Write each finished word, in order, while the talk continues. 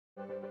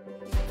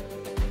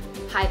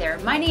Hi there,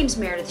 my name's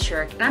Meredith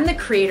Shirk, and I'm the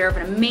creator of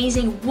an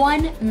amazing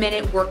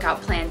 1-minute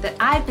workout plan that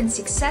I've been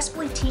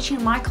successfully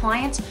teaching my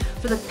clients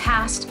for the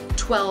past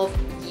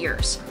 12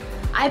 years.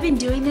 I've been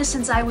doing this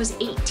since I was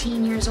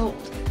 18 years old.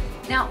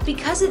 Now,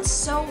 because it's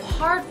so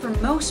hard for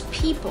most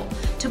people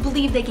to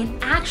believe they can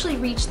actually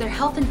reach their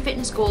health and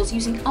fitness goals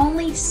using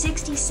only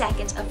 60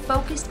 seconds of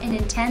focused and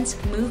intense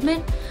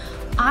movement,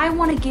 I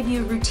want to give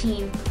you a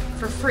routine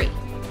for free.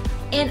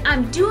 And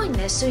I'm doing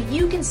this so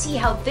you can see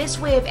how this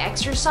way of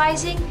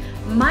exercising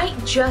might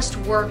just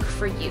work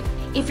for you.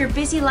 If you're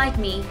busy like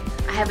me,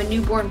 I have a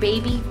newborn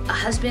baby, a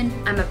husband,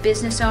 I'm a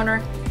business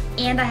owner,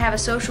 and I have a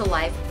social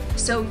life,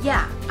 so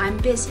yeah, I'm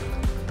busy.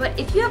 But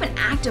if you have an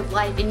active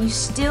life and you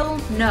still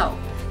know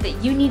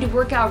that you need to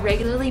work out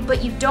regularly,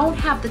 but you don't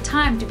have the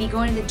time to be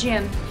going to the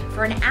gym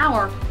for an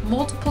hour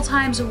multiple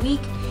times a week,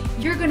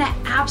 you're gonna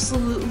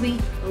absolutely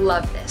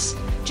love this.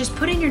 Just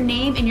put in your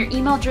name and your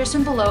email address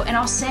in below and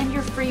I'll send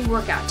your free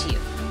workout to you.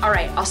 All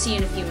right, I'll see you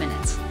in a few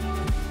minutes.